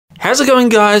How's it going,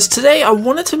 guys? Today I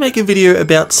wanted to make a video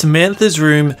about Samantha's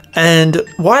room and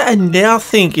why I now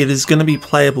think it is going to be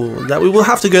playable, that we will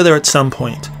have to go there at some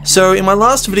point. So in my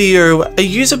last video, a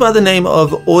user by the name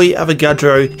of Oi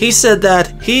Avogadro, he said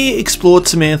that he explored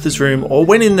Samantha's room or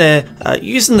went in there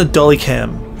using the dolly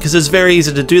cam, because it's very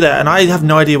easy to do that, and I have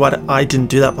no idea why I didn't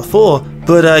do that before.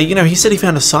 But, you know, he said he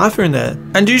found a cipher in there.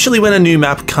 And usually when a new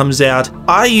map comes out,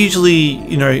 I usually,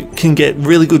 you know, can get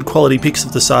really good quality pics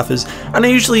of the ciphers. And I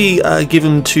usually give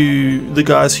them to the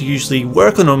guys who usually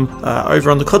work on them over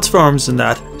on the CODS forums and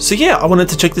that. So yeah, I wanted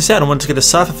to check this out. I wanted to get a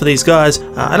cipher for these guys.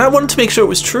 And I wanted to make sure it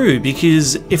was true,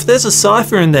 because if there's a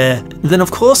cipher in there, then of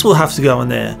course we'll have to go in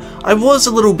there. I was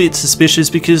a little bit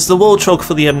suspicious because the wall chalk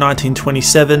for the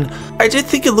M1927, I did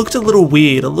think it looked a little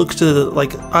weird. It looked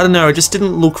like, I don't know, it just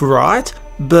didn't look right.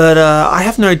 But I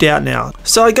have no doubt now.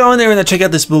 So I go in there and I check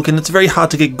out this book, and it's very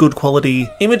hard to get good quality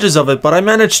images of it, but I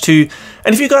managed to.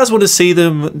 And if you guys want to see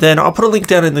them, then I'll put a link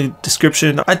down in the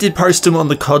description. I did post them on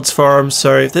the CODS forum,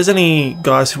 so if there's any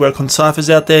guys who work on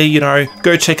ciphers out there, you know,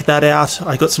 go check that out.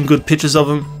 I got some good pictures of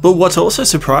them. But what also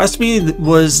surprised me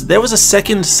was there was a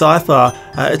second cipher.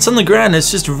 It's on the ground,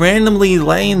 it's just randomly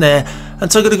laying there.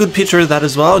 And so I got a good picture of that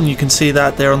as well, and you can see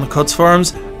that there on the CODS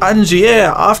forums. And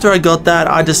yeah, after I got that,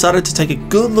 I decided to take a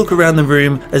good look around the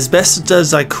room as best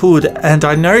as I could, and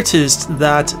I noticed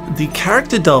that the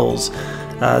character dolls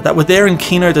that were there in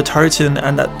Kino de Toten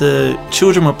and that the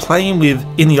children were playing with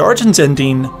in the Origins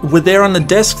ending were there on the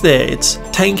desk there. It's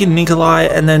Tank and Nikolai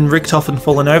and then Richtof and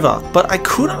Fallen Over. But I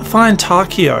couldn't find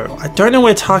Takio. I don't know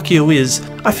where Takio is.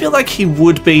 I feel like he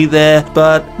would be there,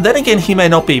 but then again he may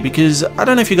not be, because I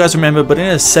don't know if you guys remember, but in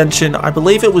Ascension, I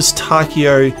believe it was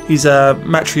Takio, his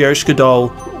Matryoshka doll,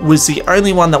 was the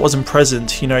only one that wasn't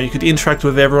present. You know, you could interact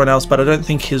with everyone else, but I don't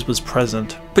think his was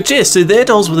present. But yeah, so their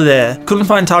dolls were there. Couldn't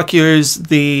find Takio's.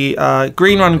 The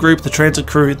Green Run group, the transit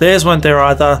crew, theirs weren't there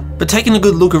either. But taking a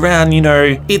good look around, you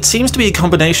know, it seems to be a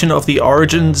combination of the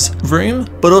Origins room,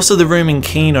 but also the room in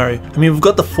Kino. I mean, we've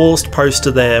got the Forced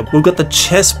poster there, we've got the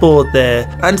chessboard there,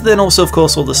 and then also, of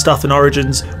course, all the stuff in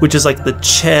Origins, which is like the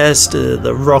chest,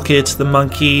 the rocket, the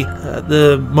monkey,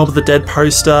 the Mob of the Dead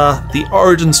poster, the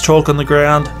Origins chalk on the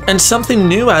ground. And something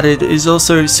new added is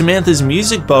also Samantha's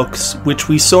music box, which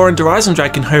we saw in Horizon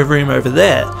Drake in her room over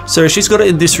there. So she's got it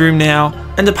in this room now.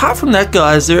 And apart from that,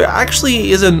 guys, there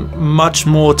actually isn't much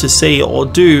more to see or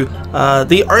do.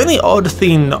 The only odd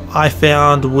thing I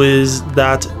found was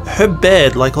that her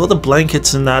bed, like all the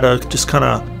blankets and that, are just kind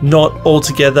of not all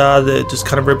together. They're just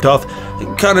kind of ripped off.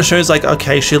 It kind of shows like,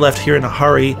 okay, she left here in a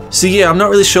hurry. So yeah, I'm not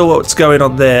really sure what's going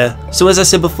on there. So as I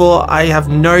said before, I have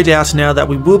no doubt now that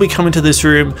we will be coming to this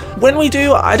room. When we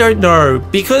do, I don't know.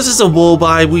 Because it's a wall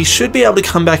buy, we should be able to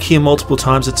come back here multiple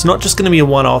times. It's not just going to be a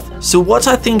one-off. So what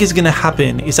I think is going to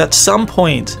happen is at some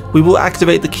point, we will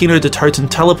activate the Kino de Toten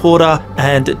teleporter,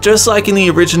 and just like in the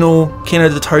original Kino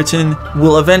de Toten,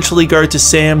 we'll eventually go to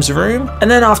Sam's room,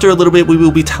 and then after a little bit we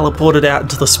will be teleported out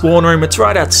into the spawn room. It's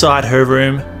right outside her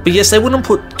room. But yes, they wouldn't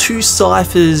put two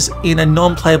ciphers in a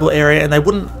non-playable area, and they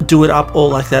wouldn't do it up all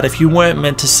like that if you weren't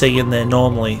meant to see in there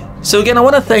normally. So again, I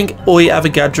want to thank Oi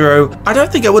Avogadro. I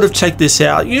don't think I would have checked this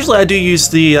out. Usually I do use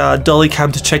the dolly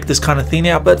cam to check this kind of thing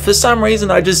out, but for some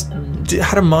reason I just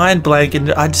had a mind blank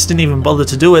and I just didn't even bother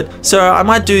to do it. So I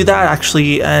might do that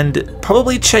actually, and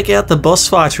probably check out the boss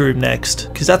fight room next,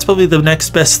 because that's probably the next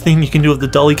best thing you can do with the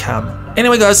dolly cam.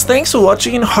 Anyway guys, thanks for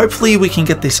watching. Hopefully we can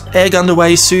get this egg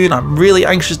underway soon. I'm really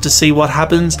anxious to see what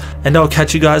happens, and I'll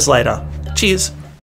catch you guys later. Cheers.